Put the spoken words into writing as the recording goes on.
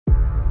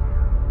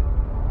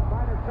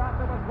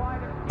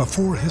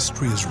Before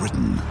history is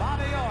written,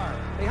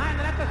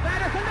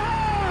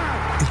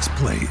 it's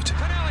played.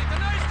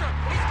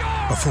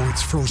 Before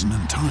it's frozen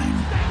in time,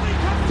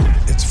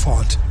 it's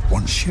fought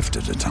one shift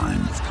at a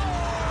time.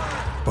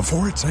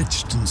 Before it's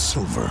etched in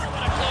silver,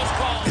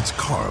 it's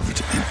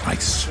carved in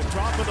ice.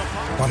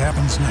 What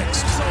happens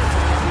next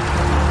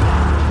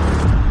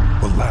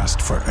will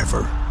last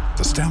forever.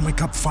 The Stanley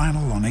Cup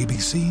Final on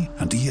ABC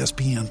and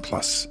ESPN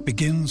Plus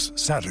begins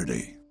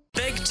Saturday.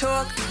 Big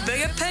talk,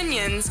 big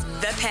opinions,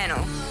 the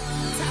panel.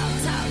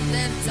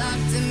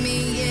 Talk to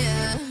me,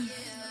 yeah.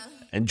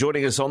 And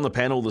joining us on the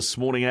panel this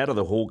morning out of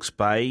the Hawke's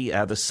Bay,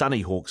 the sunny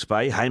Hawke's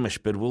Bay, Hamish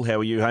Bidwell. How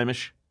are you,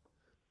 Hamish?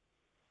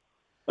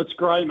 It's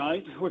grey,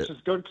 mate, which is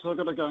good because I've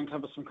got to go and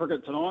cover some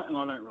cricket tonight, and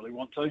I don't really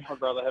want to.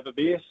 I'd rather have a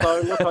beer.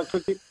 So look, I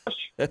could get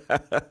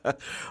I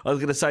was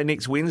going to say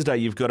next Wednesday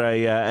you've got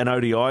an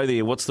ODI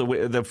there. What's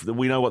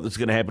we know what's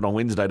going to happen on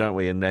Wednesday, don't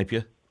we, in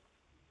Napier?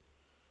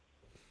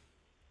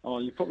 Oh,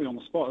 you put me on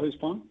the spot. Who's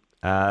playing?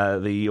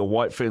 The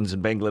White Ferns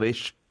in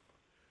Bangladesh.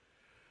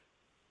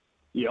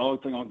 Yeah, I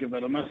think I'll give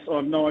that a miss. I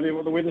have no idea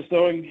what the weather's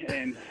doing,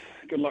 and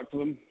good luck to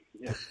them.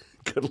 Yeah.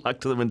 Good luck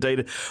to them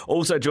indeed.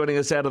 Also joining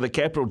us out of the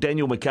capital,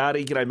 Daniel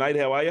McCarty. G'day, mate.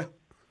 How are you?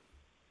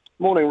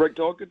 Morning, Rick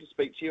Dog. Good to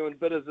speak to you. And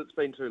bitters, it's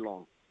been too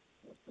long.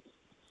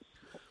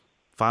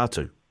 Far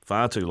too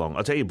long.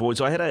 I tell you,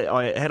 boys, I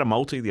had a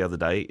multi the other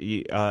day.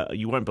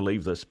 You won't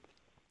believe this.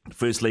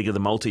 First leg of the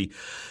multi.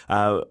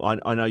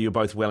 I know you're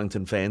both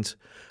Wellington fans,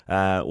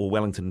 or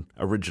Wellington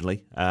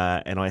originally,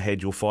 and I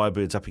had your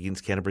Firebirds up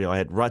against Canterbury. I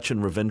had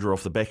Rachin Ravindra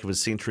off the back of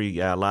his century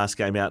last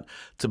game out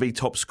to be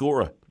top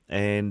scorer,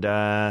 and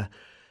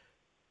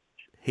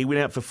he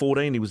went out for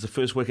 14. He was the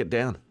first wicket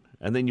down.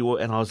 And then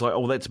I was like,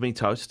 oh, that's me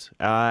toast.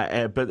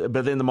 But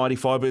then the mighty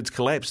Firebirds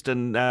collapsed,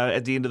 and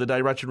at the end of the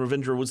day, Rachin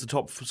Ravindra was the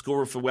top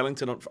scorer for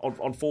Wellington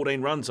on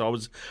 14 runs. So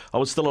I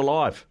was still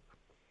alive.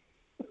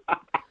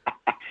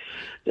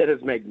 That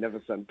is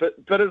magnificent.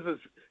 But Bitters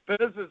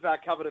has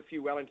covered a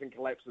few Wellington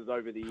collapses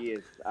over the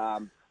years.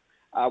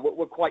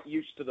 We're quite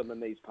used to them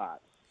in these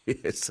parts.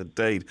 Yes,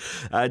 indeed.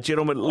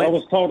 Gentlemen, I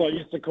was told I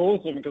used to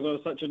cause them because I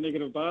was such a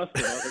negative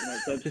bastard. I think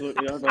that's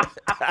absolutely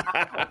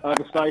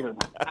overstated.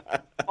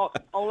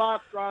 I'll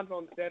ask Grant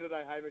on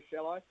Saturday, Hamish,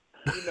 shall I?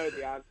 You know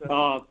the answer.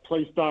 Oh,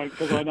 please don't,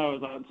 because I know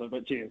his answer,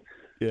 but cheers.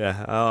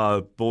 Yeah,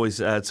 oh,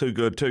 boys, too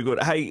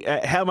good. Hey,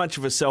 how much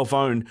of a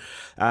self-own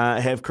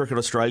have Cricket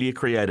Australia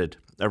created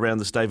around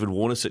this David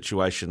Warner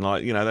situation?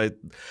 Like, you know,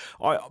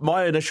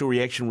 my initial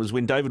reaction was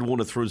when David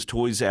Warner threw his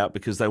toys out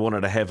because they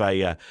wanted to have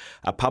a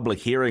public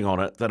hearing on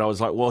it, that I was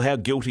like, well, how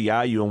guilty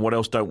are you and what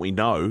else don't we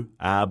know?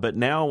 But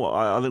now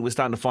I think we're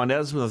starting to find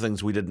out some of the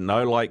things we didn't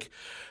know, like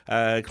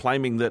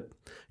claiming that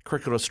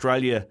Cricket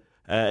Australia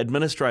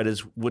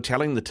administrators were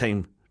telling the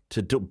team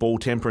to ball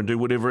temper and do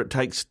whatever it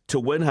takes to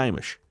win,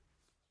 Hamish.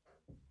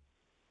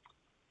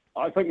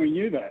 I think we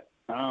knew that.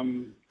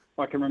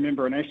 I can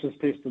remember an Ashes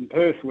test in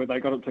Perth where they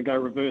got it to go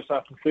reverse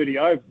after 30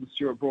 overs, and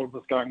Stuart Broad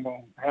was going,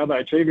 well, how are they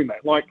achieving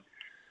that? Like,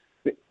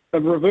 the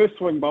reverse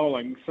swing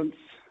bowling, since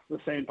the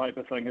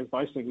sandpaper thing, has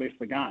basically left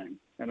the game.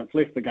 And it's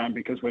left the game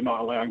because we're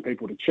not allowing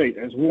people to cheat,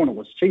 as Warner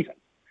was cheating.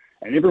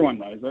 And everyone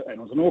knows it, and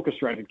it was an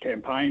orchestrated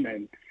campaign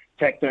and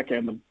tactic,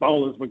 and the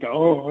bowlers would go,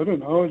 oh, I don't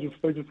know,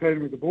 they just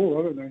handed me the ball,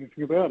 I don't know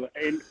anything about it.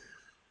 And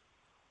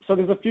so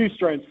there's a few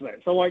strands to that.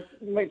 So, like,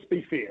 let's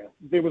be fair.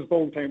 There was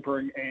ball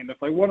tampering, and if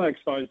they want to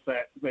expose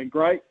that, then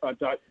great. I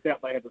doubt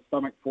they have the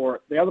stomach for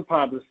it. The other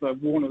part is the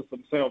Warners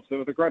themselves. They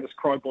were the greatest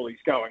cry bullies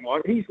going.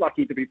 Like, he's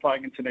lucky to be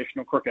playing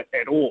international cricket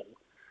at all,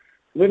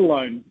 let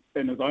alone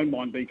in his own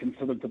mind be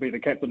considered to be the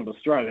captain of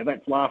Australia.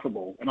 That's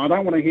laughable. And I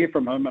don't want to hear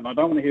from him, and I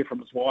don't want to hear from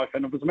his wife.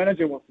 And if his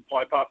manager wants to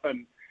pipe up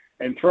and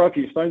throw a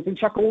few stones, then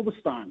chuck all the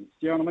stones.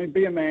 Do you know what I mean?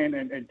 Be a man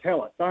and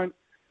tell it. Don't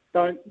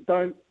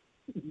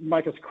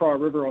make us cry a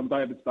river on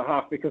David's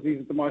behalf, because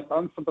he's the most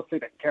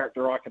unsympathetic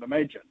character I can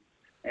imagine.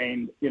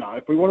 And, you know,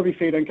 if we want to be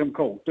fair dinkum,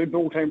 cool. Do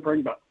ball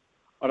tampering, but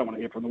I don't want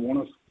to hear from the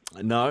Warners.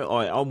 No,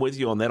 I'm with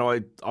you on that.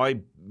 I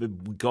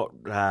got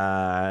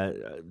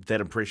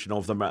that impression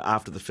of them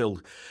after the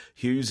Phil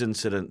Hughes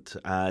incident,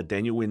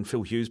 Daniel, when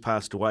Phil Hughes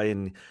passed away,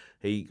 and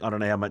I don't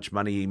know how much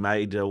money he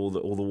made, or the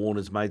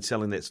Warners made,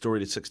 selling that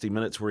story to 60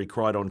 Minutes, where he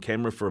cried on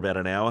camera for about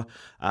an hour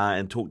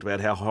and talked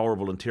about how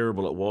horrible and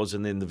terrible it was.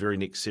 And then the very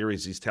next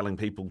series, he's telling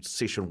people,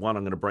 session 1,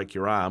 I'm going to break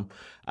your arm.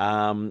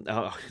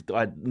 I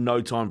had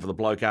no time for the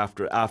bloke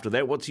after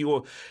that. What's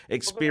your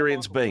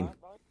experience been?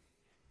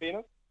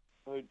 Bennett,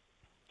 who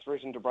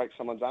threatened to break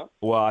someone's arm?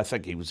 Well, I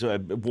think he was.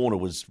 Warner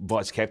was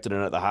vice captain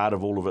and at the heart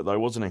of all of it, though,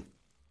 wasn't he?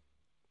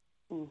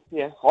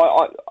 Yeah,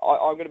 I'm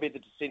going to be the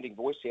dissenting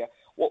voice here.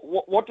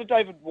 What did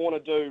David Warner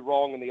do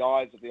wrong in the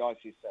eyes of the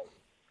ICC?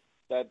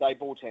 They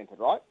ball tampered,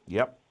 right?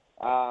 Yep.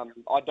 I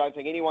don't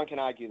think anyone can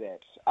argue that.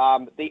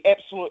 The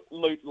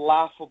absolute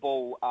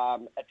laughable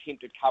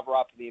attempted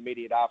cover-up in the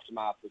immediate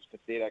aftermath was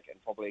pathetic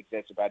and probably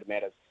exacerbated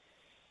matters.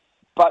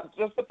 But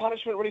does the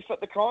punishment really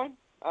fit the crime?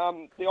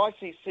 The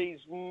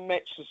ICC's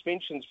match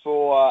suspensions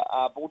for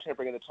ball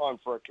tampering at the time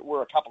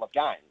were a couple of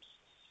games.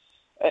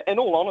 in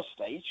all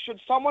honesty, should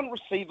someone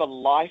receive a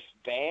life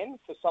ban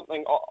for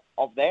something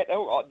of that?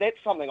 That's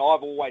something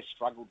I've always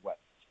struggled with.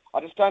 I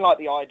just don't like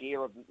the idea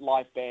of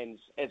life bans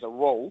as a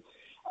rule.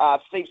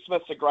 Steve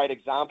Smith's a great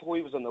example.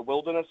 He was in the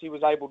wilderness. He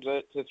was able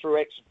to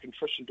through acts of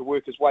contrition, to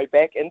work his way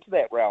back into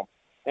that realm.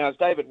 Now, has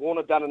David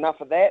Warner done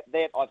enough of that?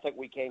 That I think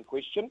we can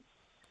question.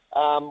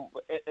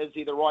 Is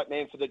he the right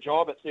man for the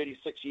job at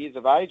 36 years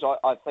of age?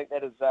 I think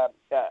that is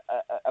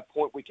a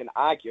point we can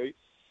argue.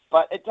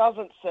 But it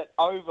doesn't sit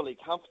overly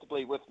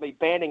comfortably with me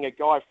banning a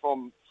guy for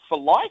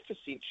life,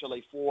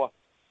 essentially, for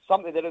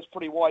something that is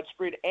pretty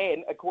widespread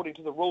and, according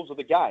to the rules of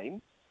the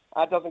game,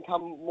 doesn't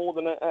come more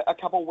than a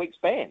couple of weeks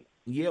ban.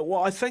 Yeah,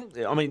 well,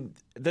 I mean,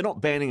 they're not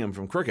banning him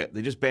from cricket;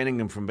 they're just banning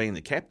him from being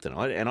the captain.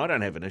 And I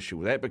don't have an issue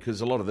with that,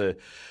 because a lot of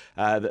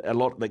a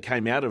lot that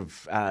came out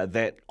of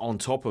that, on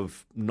top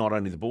of not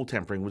only the ball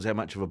tampering, was how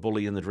much of a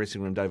bully in the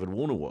dressing room David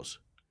Warner was.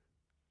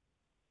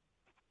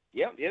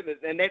 Yeah,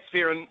 and that's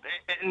fair, and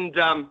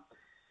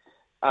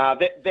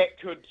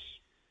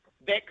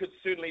that could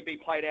certainly be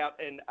played out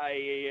in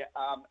a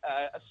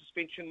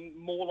suspension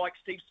more like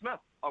Steve Smith,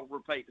 I'll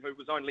repeat, who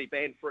was only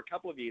banned for a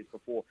couple of years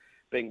before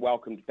being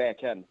welcomed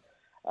back in.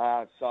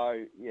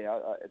 So, yeah,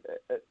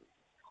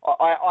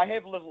 I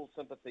have little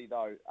sympathy,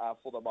 though,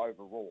 for them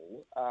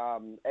overall.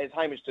 As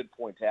Hamish did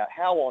point out,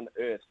 how on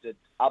earth did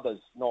others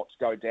not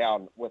go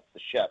down with the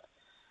ship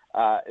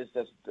is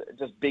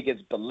just big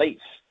as belief.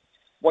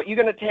 What, you're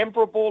going to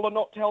tamper a ball and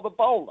not tell the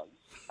bowlers?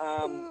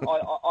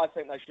 I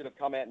think they should have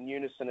come out in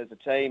unison as a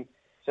team.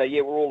 So,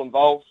 yeah, we're all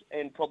involved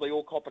and probably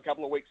all cop a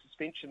couple of weeks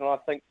suspension. And I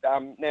think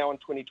now in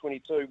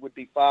 2022 would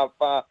be far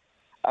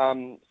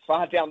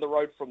down the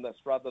road from this,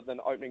 rather than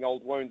opening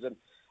old wounds. And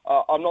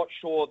I'm not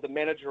sure the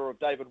manager of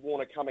David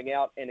Warner coming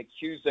out and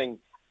accusing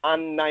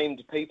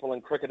unnamed people in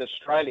Cricket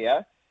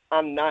Australia,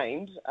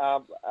 unnamed,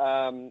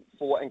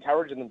 for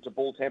encouraging them to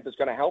ball tamper is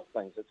going to help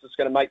things. It's just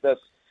going to make this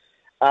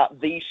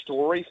the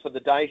story for the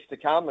days to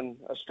come, and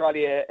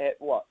Australia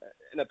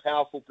in a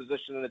powerful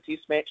position in a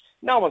test match.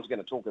 No one's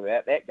going to talk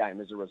about that game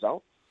as a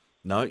result.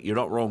 No, you're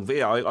not wrong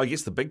there. I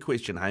guess the big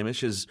question,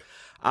 Hamish, is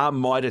are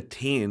Mitre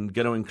 10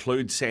 going to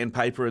include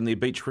sandpaper in their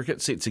beach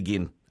cricket sets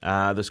again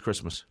this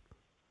Christmas?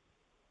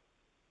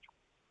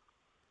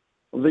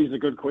 Well, these are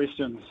good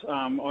questions.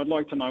 I'd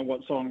like to know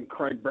what's on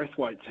Craig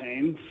Brathwaite's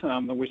hands,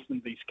 the West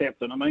Indies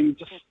captain. I mean,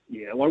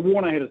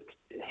 Warner had his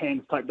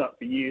hands taped up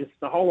for years.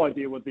 The whole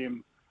idea with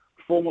them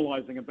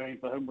formalising a ban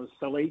for him was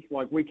silly.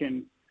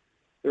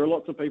 There are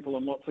lots of people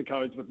and lots of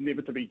codes with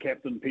never to be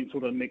captain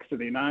penciled in next to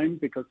their name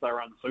because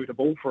they're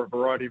unsuitable for a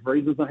variety of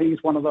reasons. And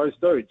he's one of those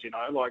dudes, you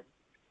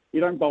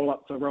don't bowl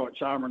up to Rohit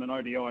Sharma in an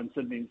ODI in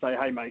Sydney and say,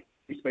 hey, mate,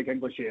 you speak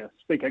English here,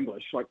 speak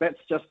English. That's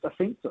just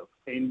offensive.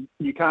 And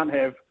you can't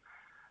have,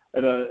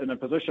 in a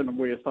position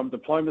where some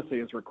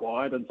diplomacy is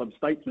required and some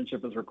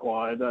statesmanship is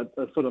required, a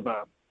sort of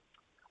a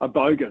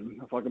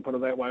bogan, if I can put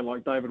it that way,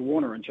 like David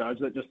Warner in charge,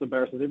 that just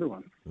embarrasses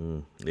everyone.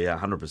 Yeah,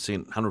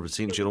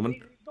 100%,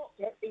 gentlemen.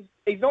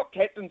 He's not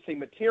captaincy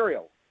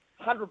material,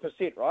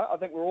 100%, right? I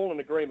think we're all in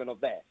agreement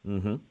of that.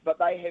 Mm-hmm. But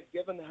they have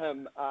given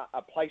him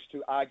a place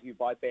to argue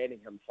by banning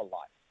him for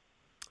life.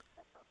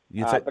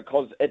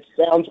 Because it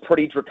sounds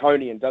pretty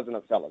draconian, doesn't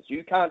it, fellas?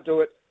 You can't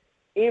do it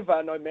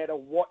ever, no matter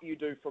what you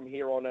do from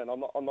here on in.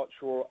 I'm not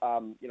sure,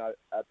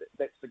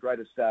 that's the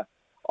greatest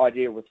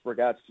idea with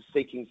regards to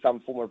seeking some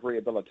form of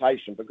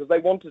rehabilitation, because they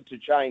wanted to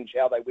change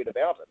how they went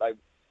about it.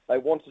 They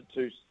wanted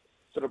to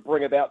sort of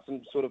bring about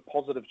some sort of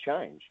positive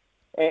change.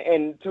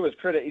 And to his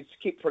credit, he's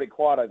kept pretty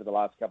quiet over the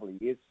last couple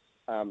of years.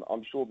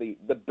 I'm sure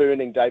the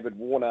burning David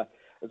Warner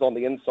is on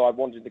the inside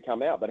wanting to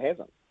come out, but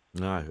hasn't.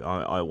 No,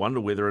 I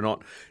wonder whether or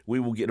not we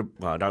will get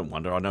I don't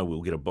wonder. I know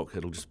we'll get a book.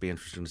 It'll just be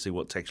interesting to see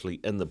what's actually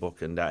in the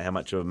book and how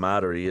much of a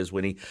martyr he is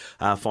when he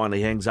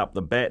finally hangs up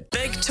the bat.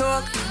 Big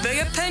talk, big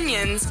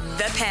opinions,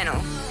 the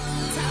panel.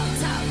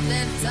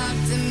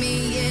 Talk to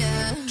me,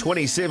 yeah.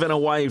 27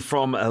 away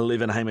from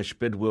 11, Hamish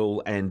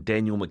Bidwell and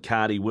Daniel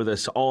McCarty with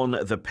us on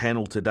the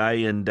panel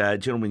today. And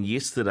gentlemen,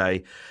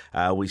 yesterday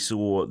we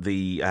saw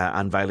the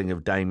unveiling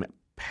of Dame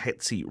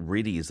Patsy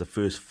Reddy as the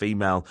first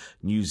female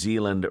New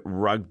Zealand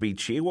rugby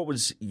chair. What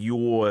was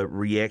your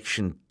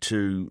reaction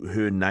to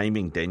her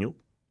naming, Daniel?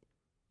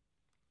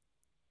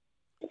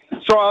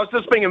 Sorry, I was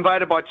just being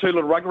invaded by two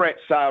little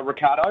rugrats,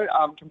 Ricardo.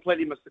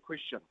 Completely missed the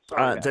question.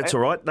 Sorry that's all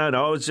right. No,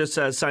 I was just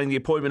saying the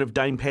appointment of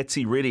Dame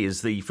Patsy Reddy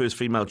as the first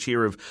female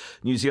chair of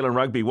New Zealand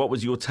rugby. What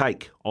was your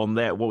take on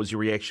that? What was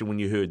your reaction when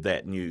you heard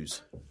that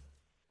news?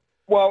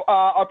 Well,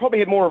 I probably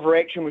had more of a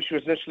reaction when she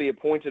was initially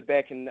appointed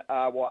back in,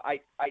 8-9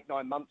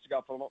 months ago,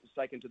 if I'm not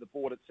mistaken, to the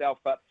board itself.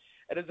 But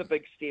it is a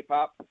big step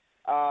up.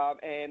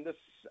 And this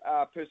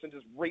person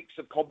just reeks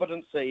of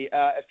competency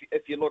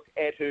if you look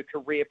at her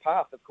career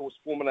path. Of course,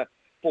 former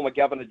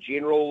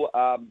Governor-General,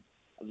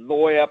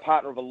 lawyer,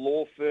 partner of a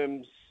law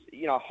firm,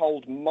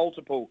 hold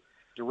multiple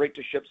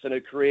directorships in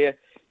her career.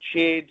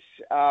 Chaired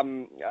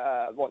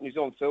New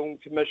Zealand Film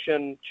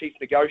Commission, chief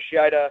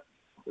negotiator,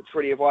 the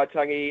Treaty of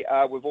Waitangi.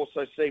 We've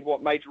also seen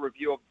major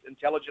review of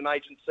intelligence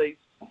agencies.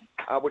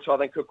 which I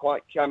think could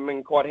come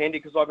in quite handy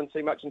because I haven't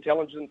seen much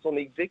intelligence on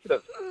the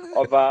executive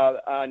of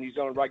New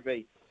Zealand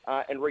Rugby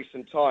in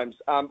recent times.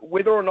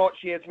 Whether or not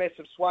she has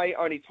massive sway,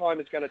 only time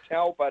is going to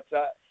tell, but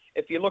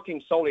if you're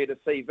looking solely at a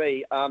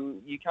CV,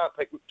 you can't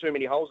pick too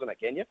many holes in it,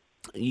 can you?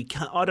 You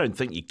can't. I don't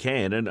think you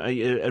can, and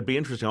it'd be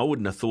interesting. I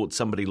wouldn't have thought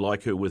somebody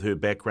like her, with her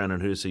background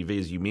and her CV,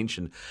 as you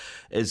mentioned,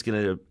 is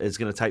going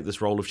to take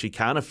this role if she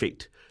can't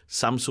affect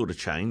some sort of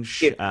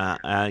change. Yeah.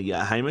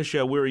 Hamish,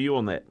 where are you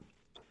on that?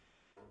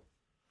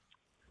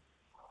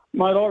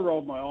 Mate, I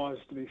rolled my eyes,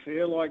 to be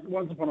fair. Like,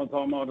 once upon a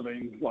time, I'd have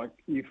been, like,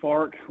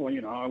 euphoric. Well,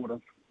 I would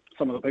have,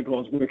 some of the people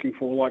I was working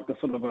for, like, the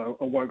sort of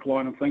a woke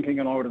line of thinking,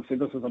 and I would have said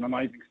this is an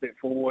amazing step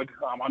forward.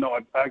 I know I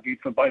argued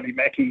for Bailey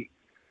Mackey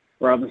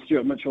rather than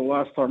Stuart Mitchell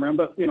last time around,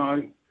 but,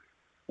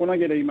 when I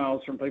get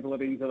emails from people at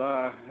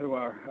NZR who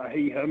are a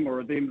he, him,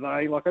 or a them,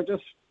 they, like,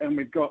 and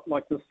we've got,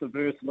 like, this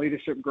diverse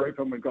leadership group,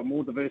 and we've got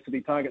more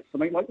diversity targets to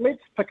meet, like,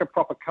 let's pick a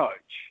proper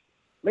coach.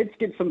 Let's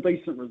get some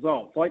decent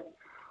results. Like,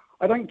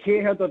 I don't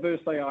care how diverse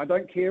they are. I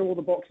don't care all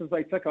the boxes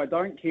they tick. I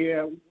don't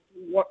care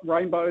what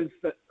rainbows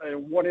that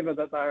whatever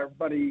that they're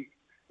bloody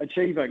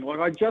achieving. Like,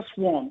 I just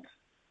want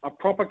a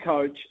proper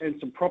coach and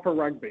some proper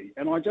rugby.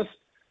 And all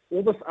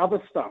this other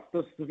stuff,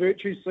 this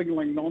virtue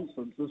signalling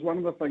nonsense, is one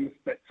of the things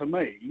that, to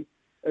me,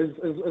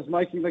 is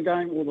making the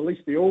game, or at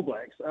least the All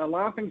Blacks, a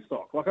laughing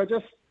stock. Like,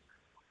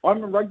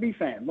 I'm a rugby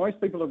fan.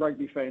 Most people are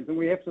rugby fans, and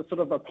we have to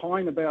sort of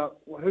opine about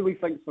who we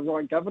think's the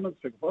right governance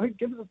people. Well, who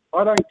gives us?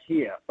 I don't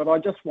care, but I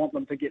just want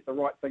them to get the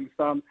right things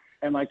done,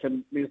 and they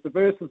can be as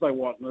diverse as they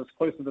want and as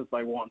inclusive as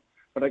they want.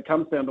 But it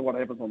comes down to what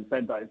happens on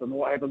Saturdays, and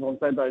what happens on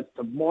Saturdays,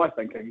 to my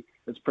thinking,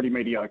 is pretty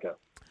mediocre.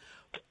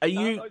 Are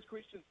those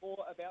questions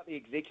more about the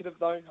executive,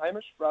 though,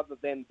 Hamish, rather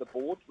than the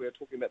board? We're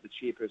talking about the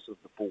chairperson of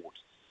the board.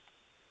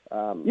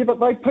 Yeah, but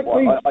they pick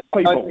these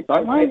people,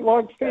 don't they?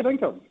 Like fair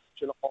income.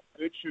 Of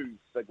virtue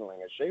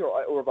signalling, is she,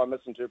 or have I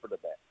misinterpreted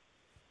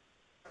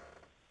that?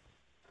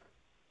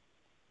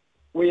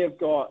 We have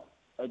got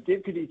a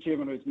deputy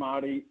chairman who's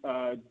Māori,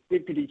 a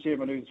deputy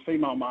chairman who's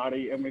female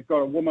Māori, and we've got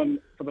a woman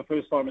for the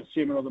first time as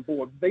chairman of the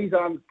board. These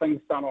aren't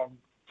things done on,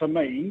 to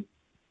me,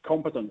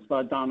 competence.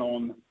 They're done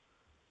on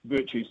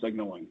virtue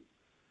signalling.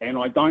 And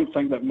I don't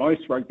think that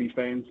most rugby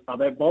fans are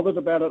that bothered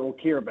about it or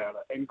care about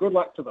it. And good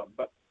luck to them.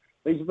 But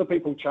these are the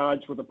people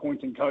charged with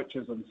appointing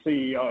coaches and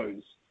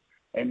CEOs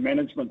and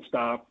management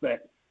staff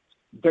that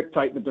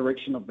dictate the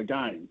direction of the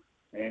game.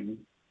 And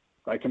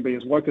they can be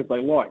as woke as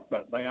they like,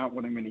 but they aren't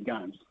winning many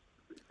games.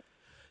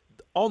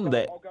 On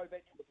that, I'll go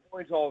back to the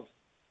point of,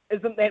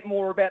 isn't that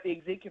more about the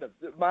executive?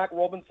 Mark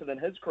Robinson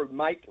and his crew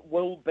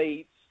will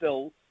be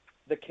still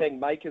the king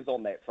makers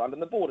on that front,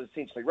 and the board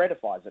essentially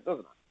ratifies it,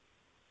 doesn't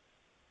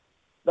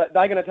it?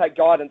 They're going to take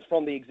guidance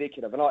from the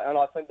executive, and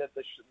I think that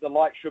the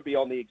light should be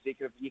on the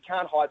executive. You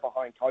can't hide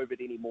behind COVID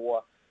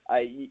anymore.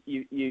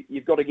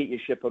 You've got to get your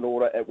ship in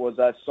order. It was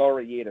a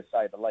sorry year, to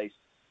say the least.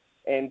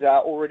 And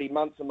already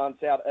months and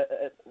months out,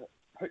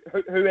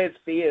 who has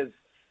fears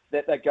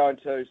that they're going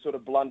to sort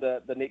of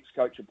blunder the next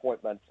coach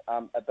appointment,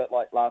 a bit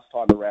like last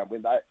time around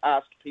when they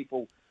asked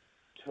people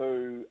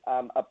to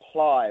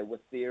apply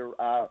with their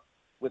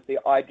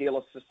ideal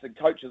assistant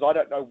coaches. I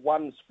don't know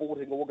one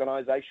sporting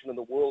organisation in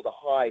the world, a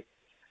high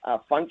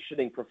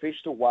functioning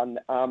professional one,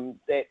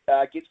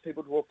 that gets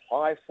people to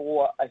apply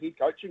for a head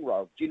coaching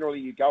role. Generally,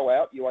 you go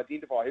out, you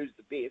identify who's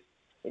the best,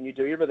 and you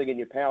do everything in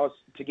your powers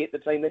to get the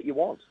team that you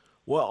want.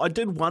 Well, I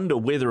did wonder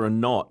whether or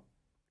not,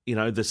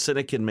 the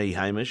cynic in me,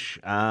 Hamish,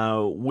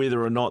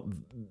 whether or not,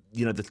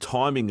 the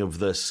timing of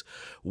this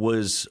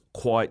was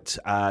quite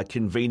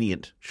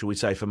convenient, shall we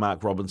say, for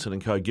Mark Robinson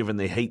and co, given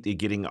the heat they're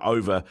getting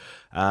over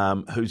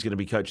who's going to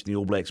be coaching the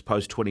All Blacks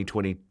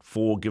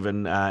post-2024,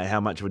 given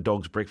how much of a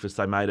dog's breakfast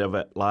they made of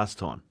it last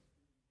time.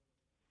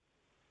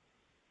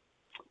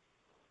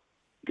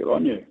 Good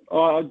on you.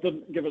 I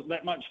didn't give it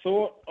that much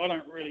thought. I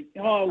don't really...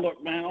 Oh,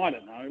 look, man, I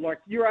don't know. Like,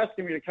 you're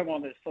asking me to come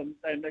on this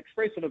and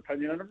express an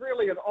opinion, and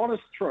really an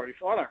honest truth,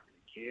 I don't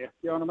really care.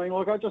 You know what I mean?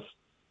 Like,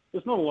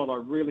 there's not a lot I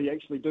really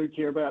actually do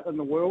care about in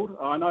the world.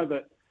 I know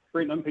that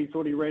Brent Impey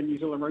thought he ran New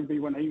Zealand Rugby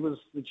when he was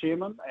the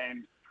chairman,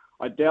 and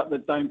I doubt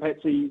that Dame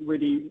Patsy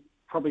really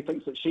probably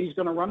thinks that she's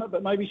going to run it,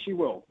 but maybe she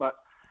will. But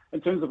in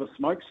terms of a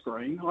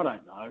smokescreen, I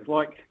don't know.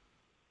 Like,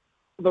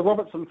 the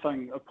Robertson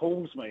thing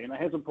appalls me, and it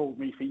has appalled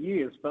me for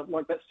years, but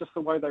like that's just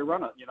the way they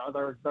run it.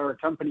 They're a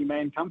company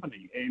man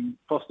company, and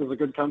Foster's a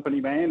good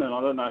company man, and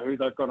I don't know who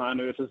they've got to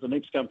unearth as the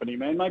next company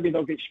man. Maybe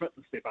they'll get Schmidt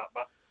to step up,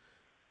 but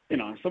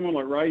someone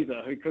like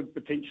Razor, who could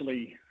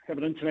potentially have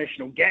an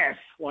international gas,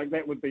 like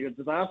that would be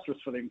disastrous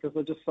for them because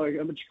they're just so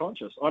image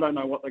conscious. I don't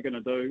know what they're going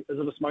to do. Is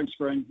it a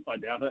smokescreen? I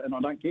doubt it, and I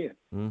don't care.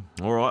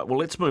 All right, well,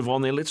 let's move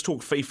on then. Let's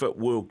talk FIFA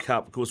World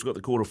Cup. Of course, we've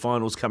got the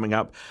quarterfinals coming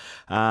up,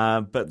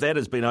 but that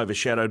has been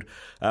overshadowed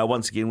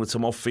once again with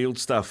some off-field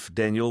stuff,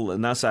 Daniel.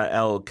 Nasser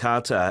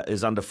Al-Khater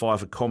is under fire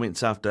for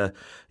comments after,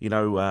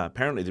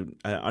 apparently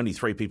only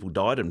 3 people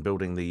died in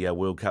building the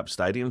World Cup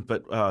stadium,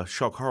 but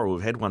shock horror,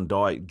 we've had one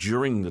die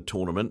during the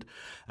tournament.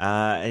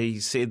 He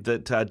said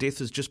that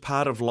death is just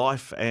part of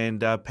life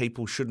and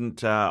people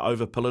shouldn't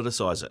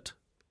over-politicise it.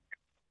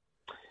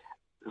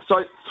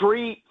 So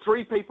three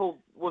people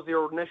was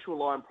their initial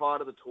line prior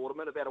to the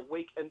tournament. About a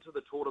week into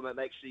the tournament,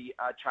 they actually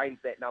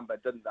changed that number,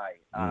 didn't they,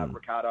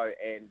 Ricardo,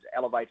 and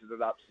elevated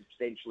it up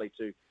substantially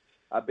to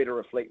better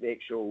reflect the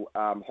actual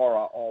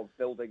horror of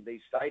building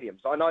these stadiums.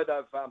 I know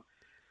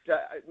they've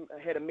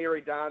had a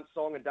merry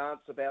song and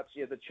dance about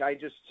the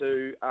changes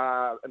to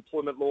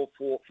employment law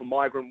for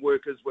migrant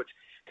workers, which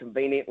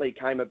conveniently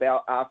came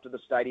about after the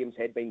stadiums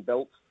had been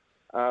built.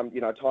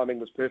 Timing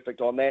was perfect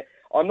on that.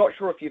 I'm not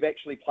sure if you've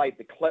actually played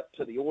the clip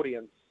to the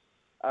audience,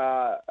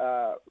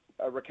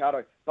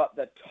 Ricardo, but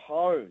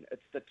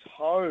it's the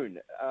tone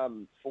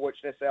for which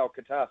Nasser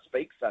Al-Khater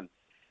speaks in.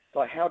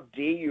 So how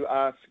dare you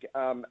ask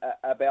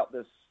about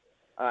this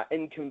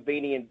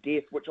inconvenient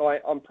death, which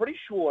I'm pretty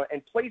sure,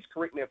 and please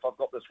correct me if I've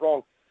got this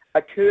wrong,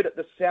 occurred at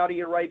the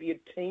Saudi Arabia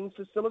team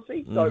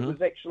facility. So it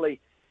was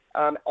actually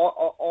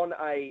on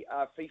a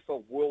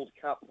FIFA World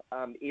Cup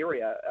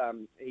area.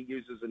 He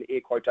uses in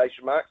air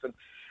quotation marks. And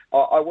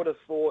I would have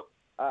thought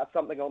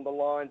something on the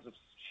lines of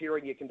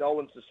sharing your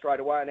condolences straight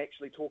away and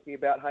actually talking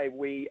about, hey,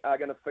 we are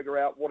going to figure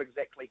out what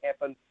exactly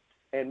happened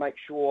and make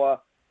sure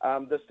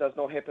this does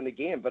not happen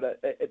again. But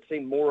it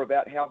seemed more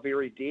about how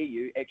very dare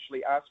you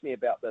actually ask me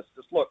about this.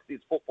 Just look,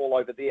 there's football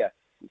over there.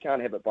 You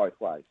can't have it both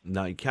ways.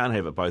 No, you can't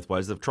have it both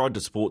ways. They've tried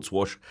to sports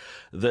wash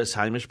this,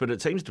 Hamish, but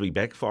it seems to be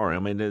backfiring. I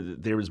mean,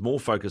 there is more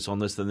focus on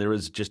this than there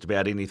is just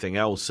about anything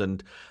else,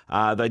 and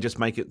they just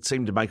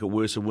seem to make it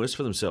worse and worse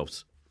for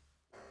themselves.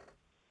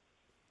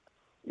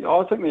 Yeah,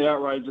 I think the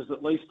outrage is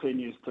at least 10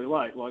 years too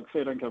late. Like,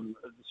 fair income,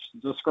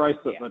 it's a disgrace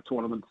that the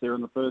tournament's there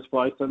in the first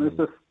place, and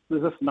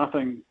there's just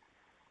nothing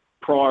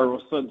prior or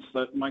since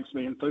that makes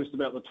me enthused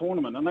about the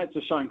tournament, and that's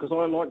a shame because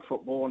I like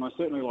football and I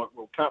certainly like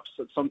World Cups.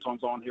 It's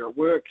sometimes on here at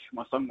work.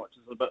 My son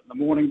watches a bit in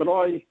the morning, but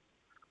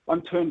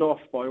I'm turned off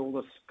by all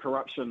this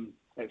corruption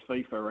at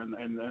FIFA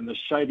and the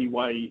shady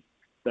way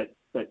that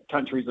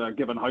countries are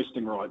given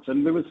hosting rights.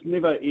 And there was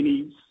never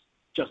any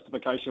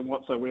justification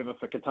whatsoever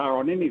for Qatar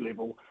on any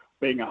level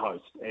being a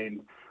host.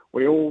 And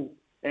we all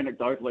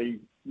anecdotally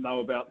know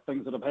about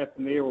things that have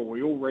happened there, or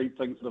we all read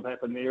things that have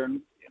happened there,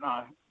 and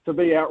to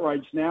be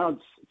outraged now,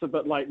 it's a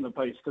bit late in the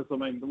piece because, I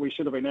mean, we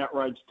should have been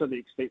outraged to the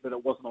extent that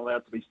it wasn't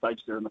allowed to be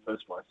staged there in the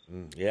first place.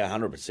 Yeah,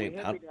 100%. We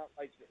have been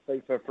outraged at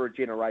FIFA for a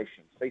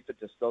generation. FIFA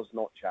just does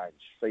not change.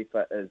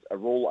 FIFA is a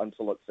rule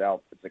unto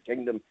itself. It's a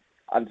kingdom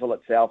unto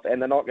itself,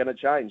 and they're not going to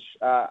change,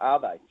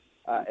 are they?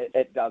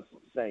 It does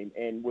seem.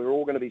 And we're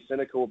all going to be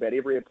cynical about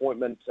every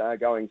appointment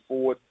going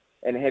forward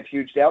and have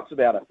huge doubts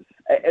about it.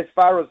 As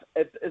far as,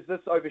 is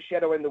this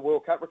overshadowing the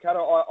World Cup,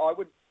 Ricardo?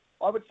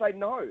 I would say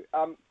no.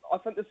 I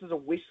think this is a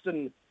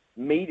Western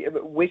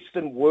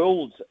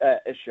world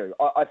issue.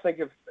 I think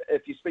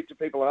if you speak to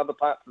people in other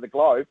parts of the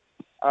globe,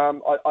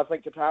 I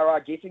think Qatar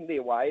are getting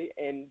their way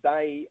and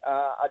they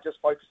are just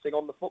focusing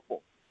on the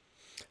football.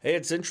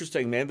 It's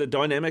interesting, man, the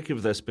dynamic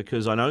of this,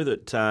 because I know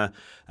that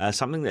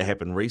something that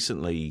happened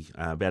recently,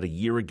 about a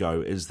year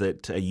ago, is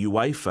that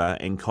UEFA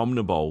and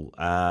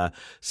CONMEBOL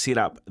set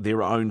up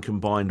their own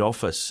combined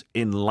office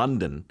in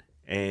London.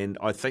 And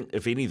I think,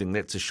 if anything,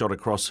 that's a shot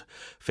across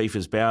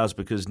FIFA's bows,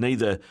 because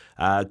neither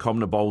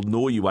CONMEBOL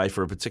nor UEFA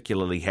are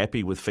particularly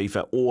happy with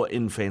FIFA or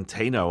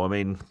Infantino. I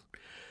mean,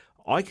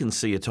 I can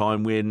see a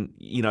time when,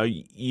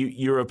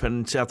 Europe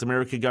and South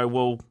America go,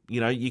 well,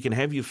 you can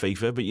have your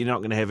FIFA, but you're not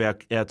going to have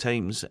our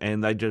teams,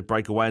 and they just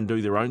break away and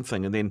do their own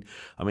thing. And then,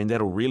 I mean,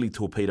 that'll really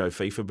torpedo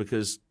FIFA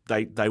because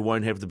they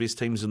won't have the best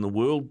teams in the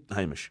world,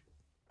 Hamish.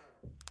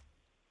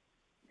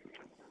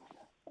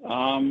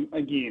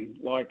 Again,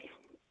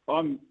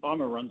 I'm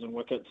a runs and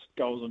wickets,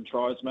 goals and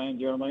tries man.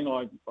 Do you know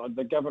what I mean?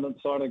 The governance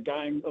side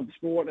of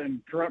sport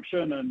and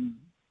corruption and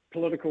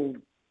political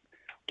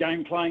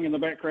game playing in the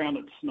background,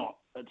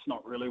 it's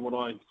not really what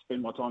I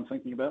spend my time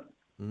thinking about.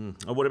 And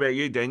what about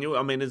you, Daniel?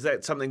 I mean, is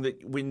that something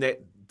that when that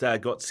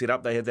got set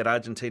up, they had that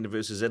Argentina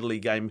versus Italy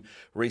game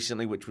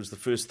recently, which was the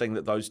first thing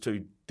that those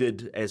two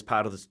did as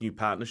part of this new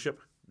partnership?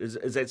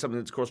 Is that something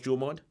that's crossed your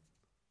mind?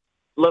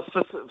 La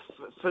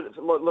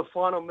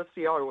Final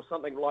Missio or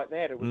something like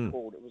that it was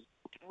called. It was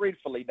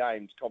dreadfully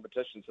named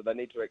competition, so they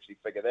need to actually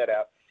figure that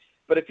out.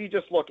 But if you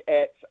just look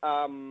at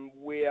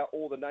where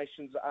all the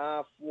nations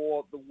are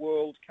for the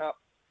World Cup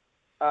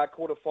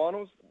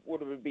quarterfinals,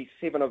 would it be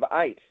 7 of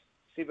 8?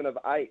 7 of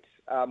 8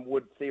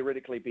 would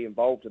theoretically be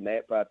involved in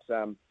that, but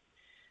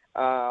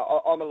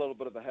I'm a little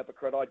bit of a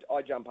hypocrite.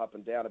 I jump up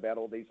and down about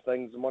all these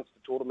things, and once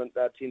the tournament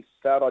tends to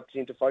start, I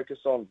tend to focus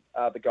on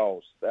the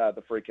goals,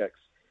 the free kicks.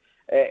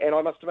 And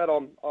I must admit,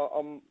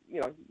 I'm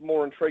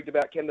more intrigued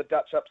about, can the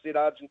Dutch upset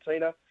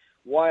Argentina?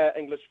 Why are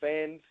English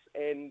fans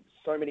and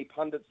so many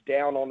pundits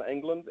down on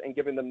England and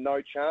giving them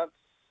no chance?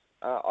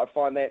 I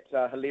find that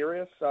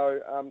hilarious. So,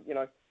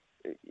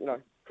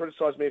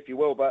 criticise me if you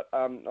will, but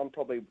I'm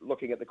probably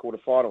looking at the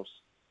quarterfinals.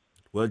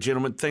 Well,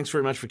 gentlemen, thanks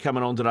very much for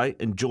coming on today.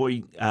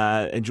 Enjoyed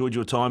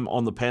your time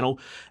on the panel,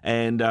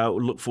 and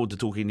look forward to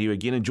talking to you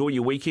again. Enjoy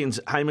your weekends.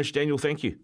 Hamish, Daniel, thank you.